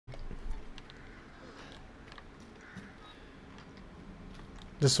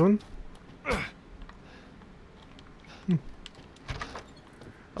This one?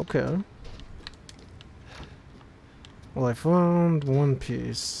 Okay. Well, I found one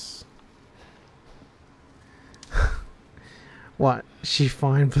piece. What? She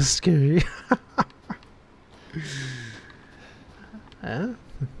fine but scary? Huh?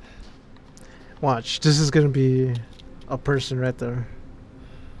 Watch, this is gonna be a person right there.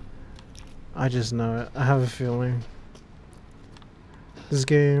 I just know it. I have a feeling. This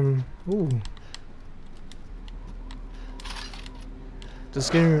game... Ooh. This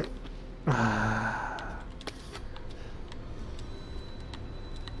game...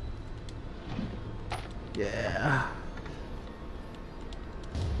 Yeah.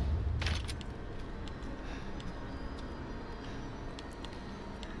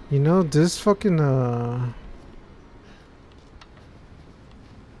 You know, this fucking,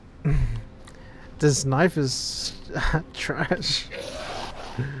 this knife is trash.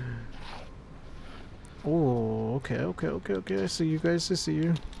 Oh, okay. I see you guys, I see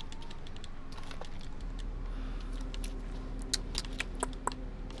you.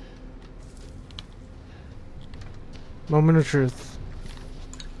 Moment of truth.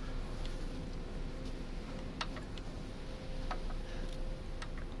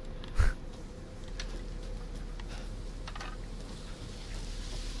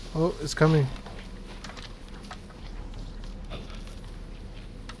 Oh, it's coming.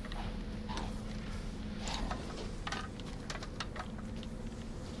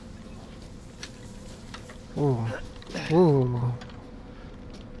 Ooh. Ooh.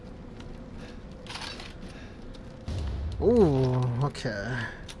 Ooh, okay.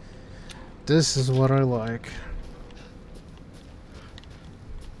 This is what I like.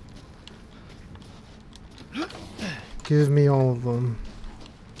 Give me all of them.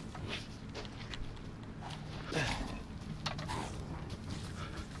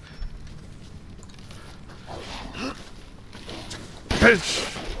 Bitch!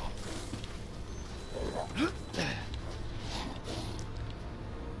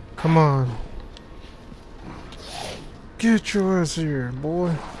 Come on. Get your ass here, boy.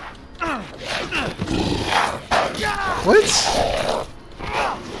 What?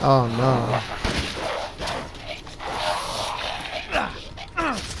 Oh no.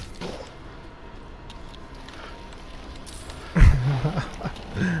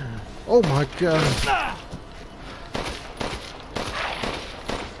 Oh my god.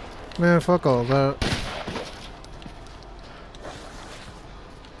 Man, fuck all that.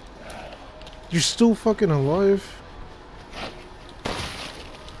 You're still fucking alive?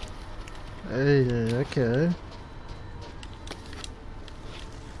 Hey, okay.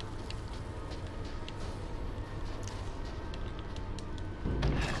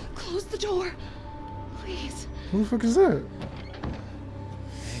 Close the door, please. Who the fuck is that?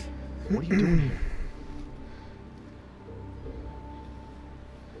 Hey, what are you doing here?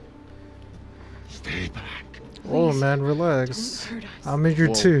 Stay back. Oh man, relax. Don't hurt us. I'm injured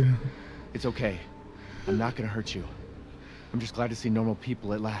Whoa. too. It's okay. I'm not gonna hurt you. I'm just glad to see normal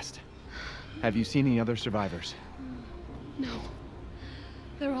people at last. Have you seen any other survivors? No.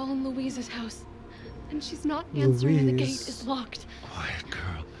 They're all in Louise's house. And she's not answering and the gate Louise. is locked. Quiet,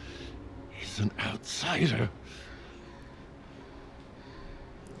 girl. He's an outsider.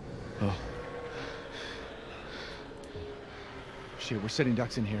 Oh. Shit, we're sitting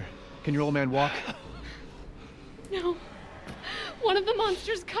ducks in here. Can your old man walk? No. One of the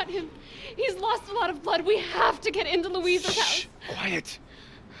monsters cut him. He's lost a lot of blood. We have to get into Louise's house. Shh, quiet.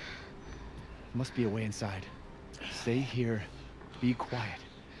 Must be a way inside. Stay here. Be quiet.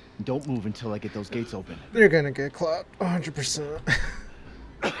 And don't move until I get those gates open. They're gonna get clapped 100%.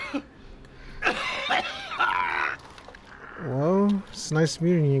 Well, it's nice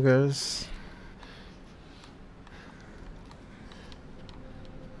meeting you guys.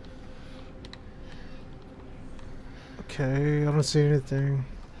 Okay, I don't see anything.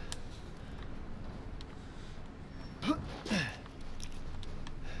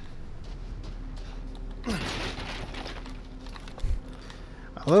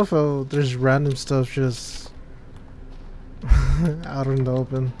 I love how there's random stuff just out in the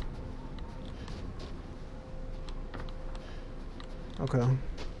open. Okay.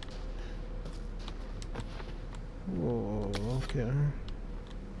 Whoa, okay.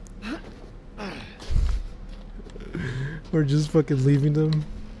 We're just fucking leaving them.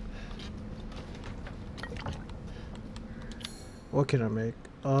 What can I make?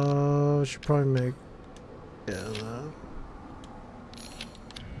 Should probably make... Yeah, that.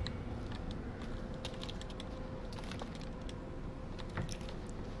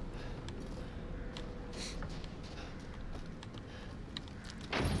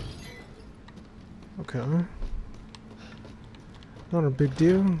 Okay. Not a big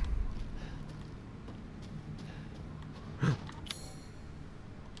deal.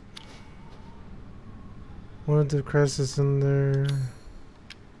 One of the crests is in there.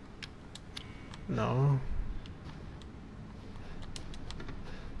 No.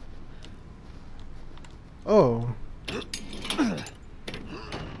 Oh.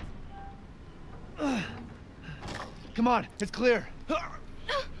 Come on, it's clear.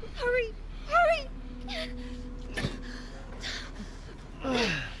 Hurry! Hurry!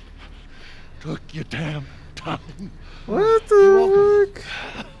 Took your damn time. What the fuck?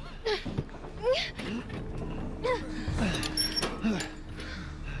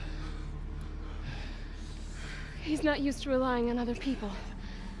 He's not used to relying on other people.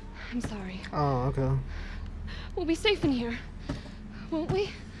 I'm sorry. Oh, okay. We'll be safe in here, won't we?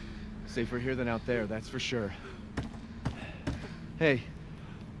 Safer here than out there, that's for sure. Hey,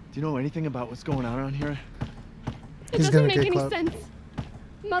 do you know anything about what's going on around here? It He's doesn't gonna make get any clapped. sense.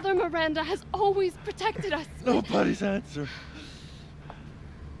 Mother Miranda has always protected us. Nobody's answer.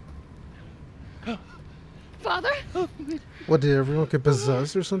 Father, What, did everyone get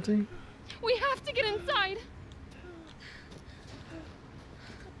possessed or something? we have to get inside.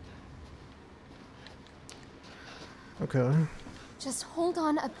 Okay. Just hold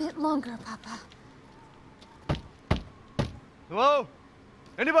on a bit longer, Papa. Hello?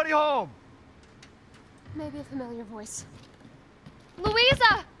 Anybody home? Maybe a familiar voice.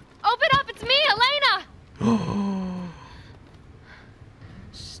 Louisa, open up. It's me, Elena.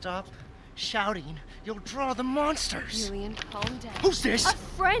 Stop shouting. You'll draw the monsters. Julian, calm down. Who's this? A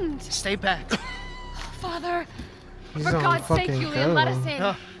friend. Stay back. Father, He's for on God's sake, fucking Julian, let us go.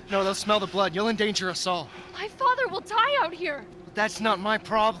 in. No, they'll smell the blood. You'll endanger us all. My father will die out here. That's not my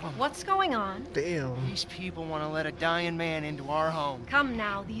problem. What's going on? Damn. These people want to let a dying man into our home. Come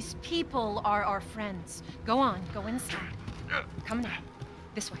now, these people are our friends. Go on, go inside. Come now,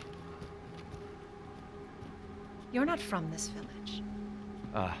 this way. You're not from this village.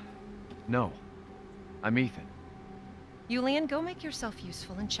 No. I'm Ethan. Julian, go make yourself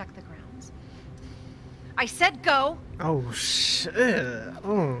useful and check the grounds. I said go! Oh shit.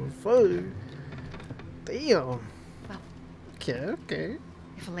 Oh fuck. Damn. Well, Okay.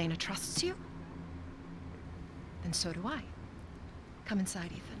 if Elena trusts you, then so do I. Come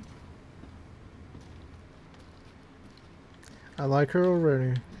inside, Ethan. I like her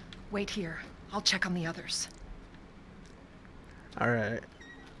already. Wait here. I'll check on the others. Alright.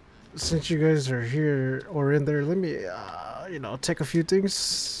 Since you guys are here or in there, let me, you know, take a few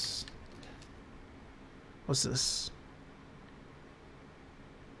things. What's this?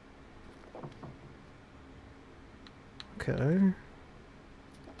 Okay.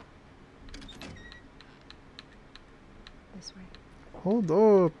 This way. Hold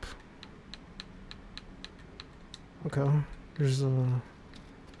up. Okay. There's a...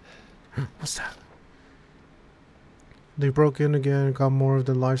 What's that? They broke in again, got more of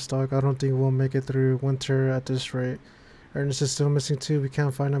the livestock. I don't think we'll make it through winter at this rate. Ernest is still missing too. We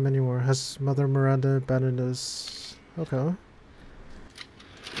can't find him anymore. Has Mother Miranda abandoned us? Okay.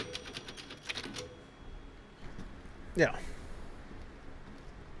 Yeah.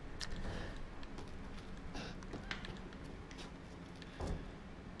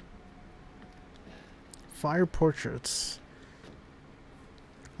 Fire portraits.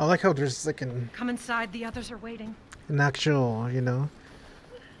 I like how there's like Come inside, the others are waiting. an actual, you know,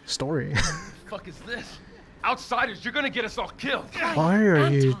 story. Fuck is this? Outsiders, you're gonna get us all killed. Why are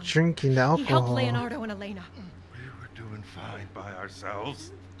you Anton. drinking He helped alcohol? Leonardo and Elena. We were doing fine by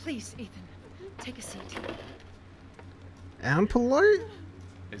ourselves. Please, Ethan, take a seat. And polite?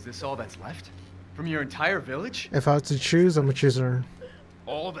 Is this all that's left? From your entire village? If I had to choose, I'm a chooser.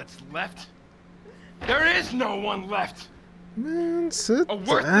 All that's left? There is no one left. Man, sit A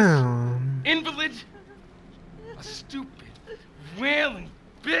worthless down. invalid, a stupid, wailing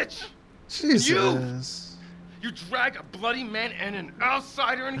bitch. Jesus. You drag a bloody man and an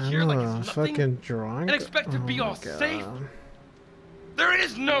outsider in here I'm like it's nothing fucking drunk. and expect to Oh be my all God. safe. There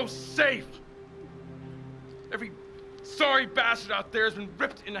is no safe. Every sorry bastard out there has been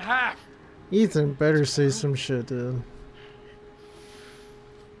ripped in half. Ethan better say some shit, dude.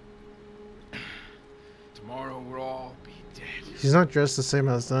 Tomorrow we'll all be dead. He's not dressed the same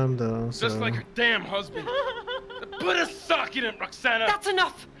as them, though. So. Just like her damn husband. Put a sock in it, Roxana. That's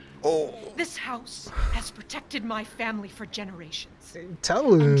enough! Oh, This house has protected my family for generations.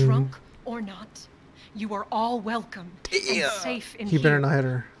 tell him. And drunk or not, you are all welcome and safe in He better here. not hit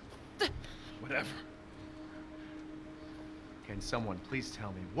her. Whatever. Can someone please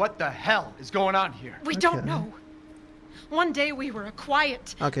tell me what the hell is going on here? We don't Okay. know. One day we were a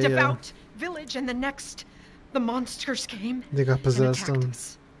quiet, Okay, yeah. devout village, and the next, the monsters came. They got possessed and attacked them.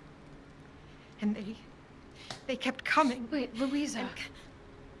 us. And they kept coming. Wait, Louisa.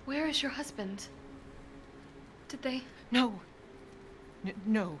 Where is your husband? Did they? No.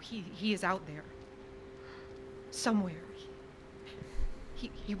 No, he is out there. Somewhere.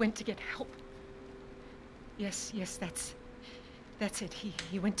 He went to get help. Yes, that's it.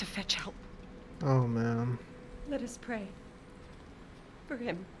 He went to fetch help. Oh man. Let us pray. For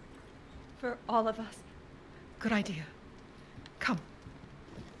him. For all of us. Good idea. Come.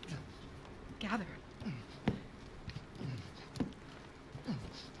 Gather.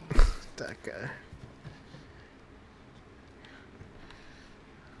 That guy.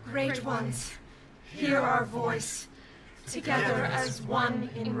 Great ones, hear our voice. Together as one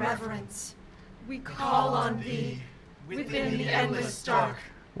in reverence, we call on thee within the endless dark.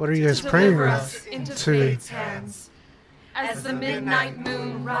 What are you guys to praying deliver us into to? fate's hands. As the midnight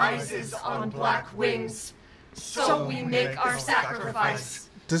moon rises on black wings, so we make our sacrifice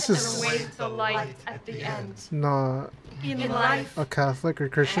This and is await the light at the end. not In life a Catholic or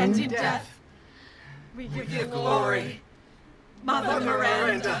and Christian. in death, we give you glory, Mother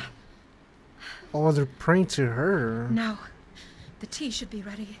Miranda. Oh, they're praying to her. Now, the tea should be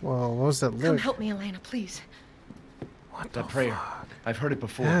ready. Well, what was that Come look? help me, Elena, please. What the That prayer. fuck? I've heard it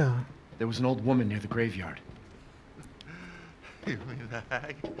before. Yeah. There was an old woman near the graveyard. You mean the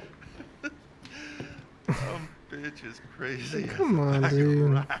hag? Bitch is crazy. Come on, Like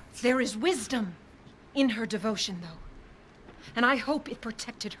dude. rats. There is wisdom in her devotion, though. And I hope it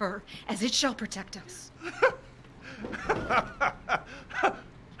protected her as it shall protect us.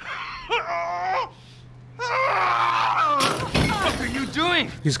 What are you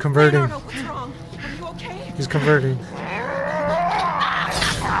doing? He's converting. Leonardo, what's wrong? Are you okay? He's converting.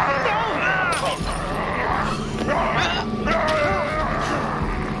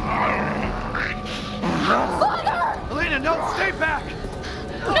 Elena, no, stay back!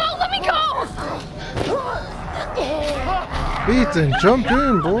 No, let me go! Ethan, jump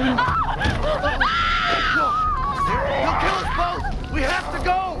in, boy. He'll kill us both! We have to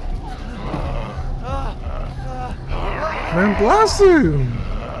go! Man, bless him.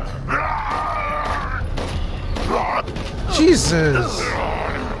 Jesus.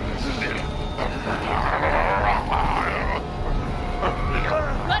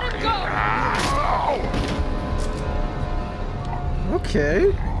 Let him go!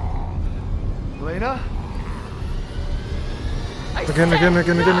 Okay. Elena? Again.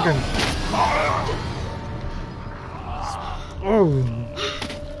 Oh,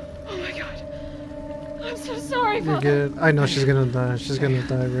 Oh my god. I'm so sorry, you're Father. good. I know she's gonna die. She's gonna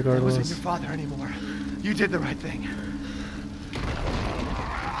die It wasn't regardless. your father anymore. You did the right thing.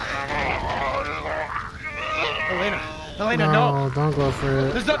 Elena, no! Don't go for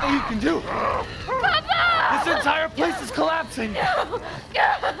it. There's nothing you can do! Papa! This entire place is collapsing!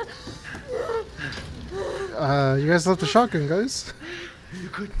 You guys left the shotgun, guys. You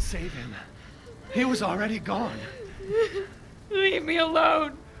couldn't save him. He was already gone. Leave me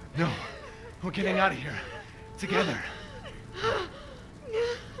alone. No, we're getting out of here. Together.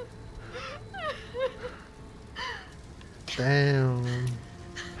 Damn.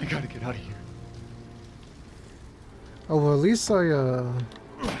 I gotta get out of here. Oh well, at least I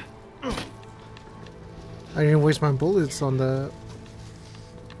didn't waste my bullets on that.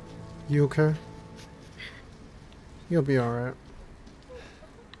 You okay? You'll be alright.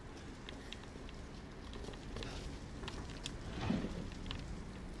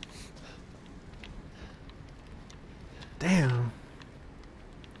 Damn.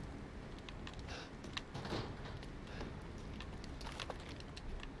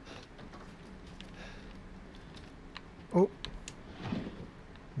 Oh.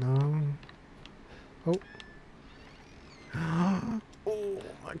 No. Oh. Oh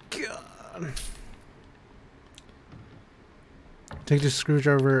my god. Take the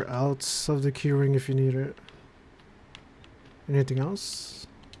screwdriver out of the keyring if you need it. Anything else?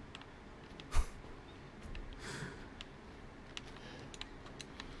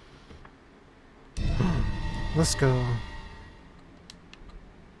 Let's go.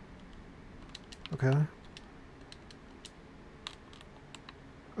 Okay.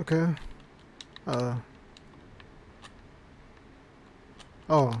 Okay. Oh.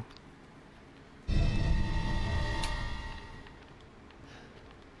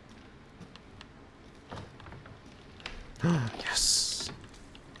 Yes.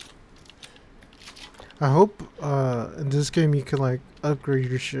 I hope in this game you can like upgrade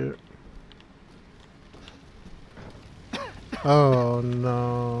your shit. Oh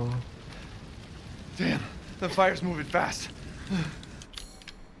no. Damn, The fire's moving fast.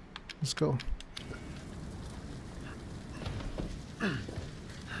 Let's go.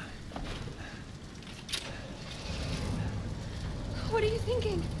 What are you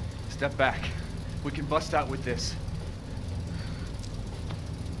thinking? Step back. We can bust out with this.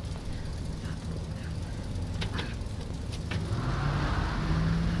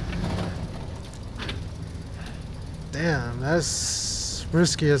 Damn, that's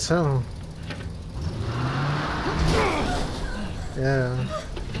risky as hell. Yeah.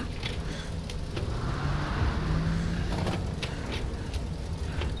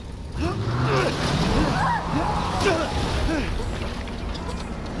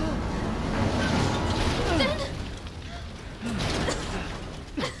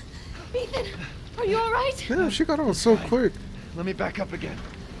 Ethan, are you all right? Yeah, she got out so quick. Let me back up again.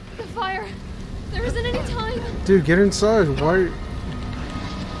 The fire. There isn't any time. Dude, get inside. Why?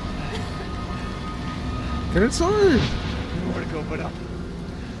 Get inside. Nowhere to go but up.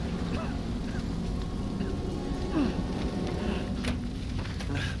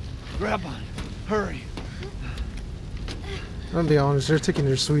 Grab on. Hurry. I'll be honest, they're taking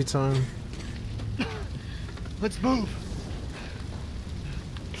their sweet time. Let's move.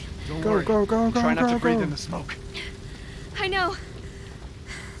 Don't Go, worry. go, go, go, Try not go, to breathe go. in the smoke. I know.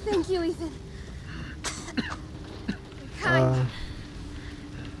 Thank you, Ethan. Kind.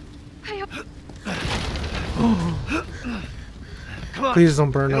 I hope. Come on. Please don't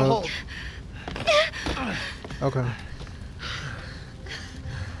burn It'll up. hold. Okay.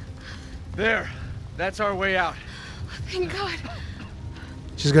 There. That's our way out. Thank God.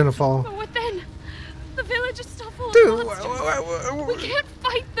 She's gonna fall. But what then? The village is still full Dude, of monsters. We can't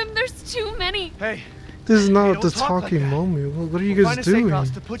fight them. There's too many. Hey, this is Hey, not don't the talk like talking that. moment. What are you we'll guys find a safe doing? house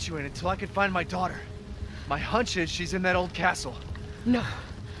to put you in until I can find my daughter. My hunch is she's in that old castle. No.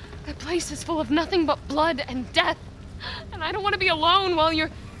 That place is full of nothing but blood and death. And I don't want to be alone while you're...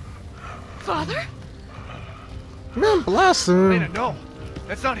 Father? Man, blast Elena, him. no.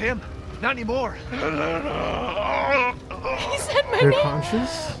 That's not him. Not anymore. He said my You're name.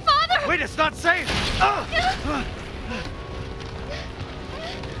 conscious? Father! Wait, it's not safe.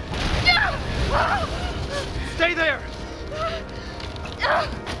 Stay there.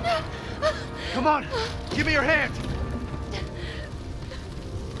 Come on. Give me your hand.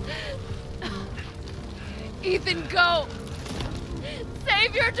 Ethan, go!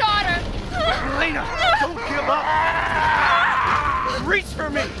 Save your daughter! Elena, don't give up. Reach for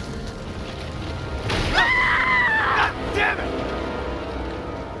me. God damn it.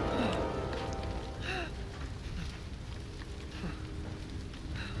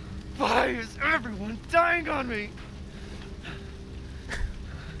 Why is everyone dying on me?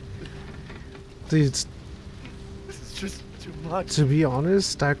 Dude, This is just too much. to be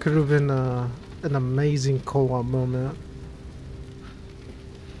honest, that could have been an amazing co-op moment.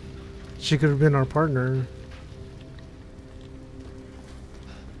 She could have been our partner.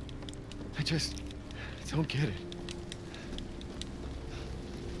 I don't get it.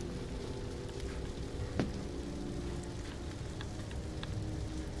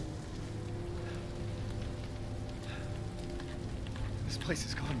 This place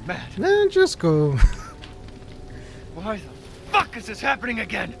has gone mad. Man, just go. Why the fuck is this happening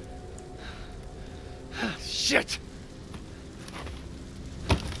again? Shit!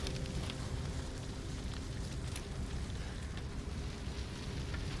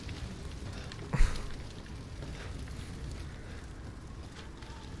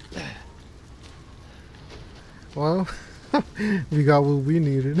 Well, we got what we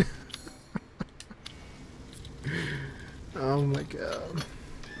needed. Oh my god.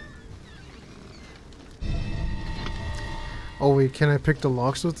 Oh wait, can I pick the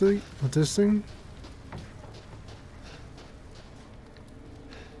locks with this thing?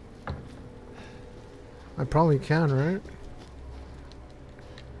 I probably can, right?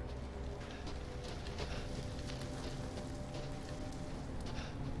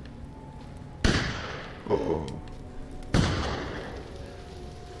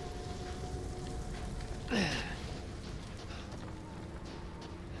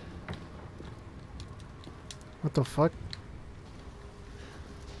 What the fuck?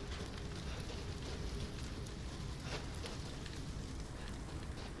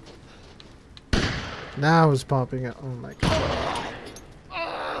 Now it's popping out. Oh my god.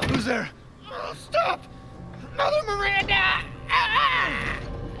 Who's there? Oh, stop! Mother Miranda!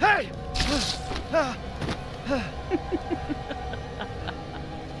 Hey!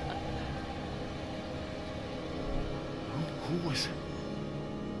 Who was...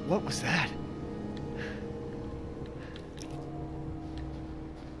 What was that?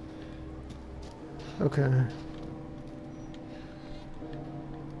 Okay.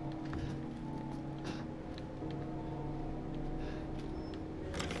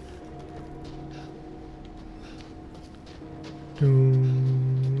 Doom.